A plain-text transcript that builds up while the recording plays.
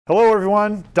Hello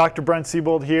everyone, Dr. Brent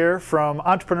Siebold here from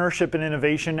Entrepreneurship and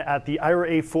Innovation at the Ira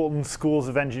A. Fulton Schools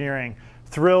of Engineering.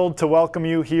 Thrilled to welcome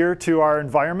you here to our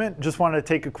environment. Just wanted to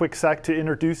take a quick sec to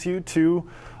introduce you to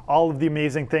all of the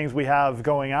amazing things we have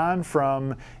going on,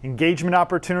 from engagement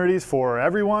opportunities for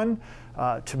everyone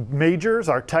to majors,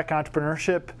 our tech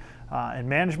entrepreneurship and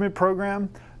management program,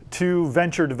 to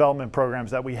venture development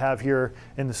programs that we have here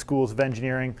in the Schools of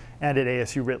Engineering and at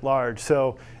ASU writ large.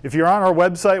 So if you're on our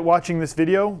website watching this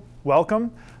video,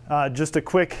 welcome. Just a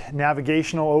quick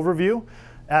navigational overview.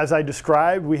 As I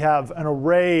described, we have an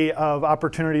array of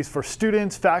opportunities for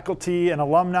students, faculty, and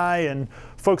alumni, and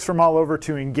folks from all over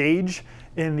to engage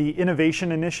in the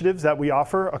innovation initiatives that we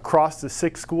offer across the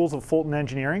 6 schools of Fulton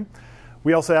Engineering.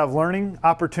 We also have learning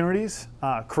opportunities,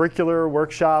 curricular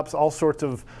workshops, all sorts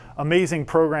of amazing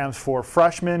programs for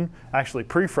freshmen, actually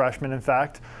pre-freshmen in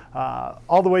fact,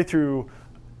 all the way through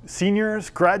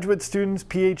seniors, graduate students,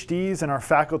 PhDs, and our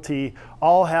faculty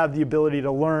all have the ability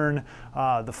to learn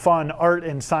the fun art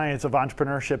and science of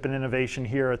entrepreneurship and innovation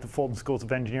here at the Fulton Schools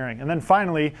of Engineering. And then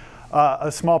finally,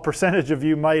 a small percentage of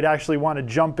you might actually want to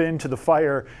jump into the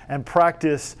fire and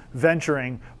practice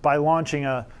venturing by launching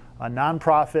a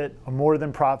nonprofit, a more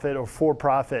than profit, or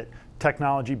for-profit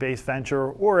technology-based venture,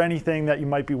 or anything that you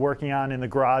might be working on in the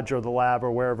garage or the lab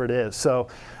or wherever it is. So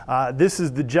this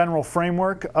is the general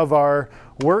framework of our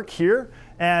work here.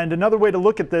 And another way to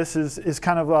look at this is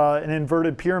kind of an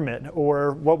inverted pyramid,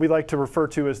 or what we like to refer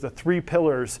to as the 3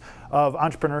 pillars of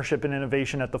entrepreneurship and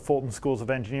innovation at the Fulton Schools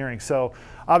of Engineering. So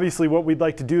obviously what we'd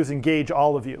like to do is engage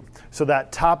all of you. So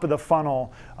that top of the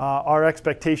funnel, our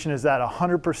expectation is that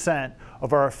 100%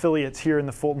 of our affiliates here in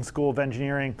the Fulton School of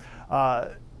Engineering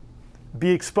be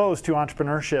exposed to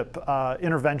entrepreneurship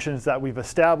interventions that we've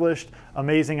established,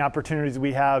 amazing opportunities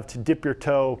we have to dip your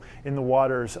toe in the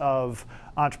waters of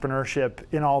entrepreneurship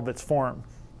in all of its form.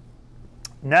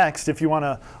 Next, if you want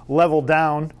to level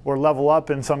down or level up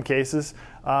in some cases,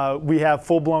 we have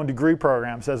full-blown degree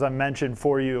programs, as I mentioned,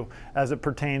 for you as it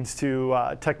pertains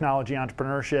to technology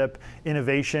entrepreneurship,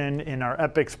 innovation in our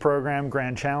EPICS program,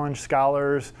 Grand Challenge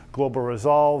Scholars, Global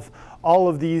Resolve. All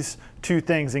of these 2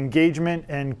 things, engagement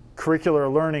and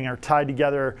curricular learning, are tied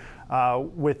together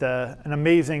with an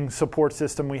amazing support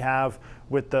system we have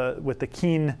with the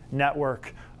Keen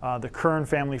Network, the Kern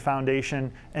Family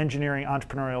Foundation Engineering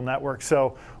Entrepreneurial Network.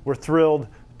 So we're thrilled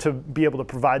to be able to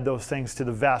provide those things to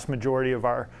the vast majority of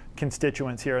our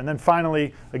constituents here. And then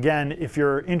finally, again, if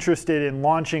you're interested in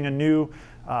launching a new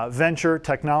venture,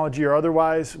 technology or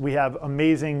otherwise, we have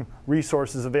amazing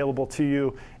resources available to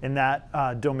you in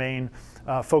that domain,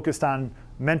 focused on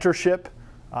mentorship,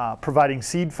 providing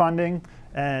seed funding,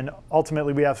 and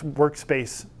ultimately we have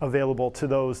workspace available to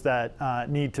those that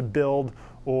need to build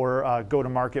or go to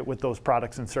market with those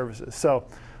products and services. So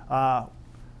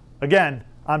again,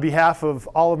 on behalf of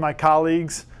all of my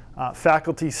colleagues,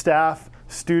 faculty, staff,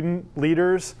 student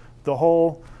leaders, the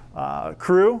whole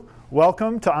crew,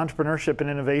 welcome to Entrepreneurship and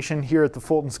Innovation here at the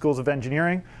Fulton Schools of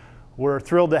Engineering. We're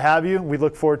thrilled to have you. We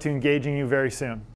look forward to engaging you very soon.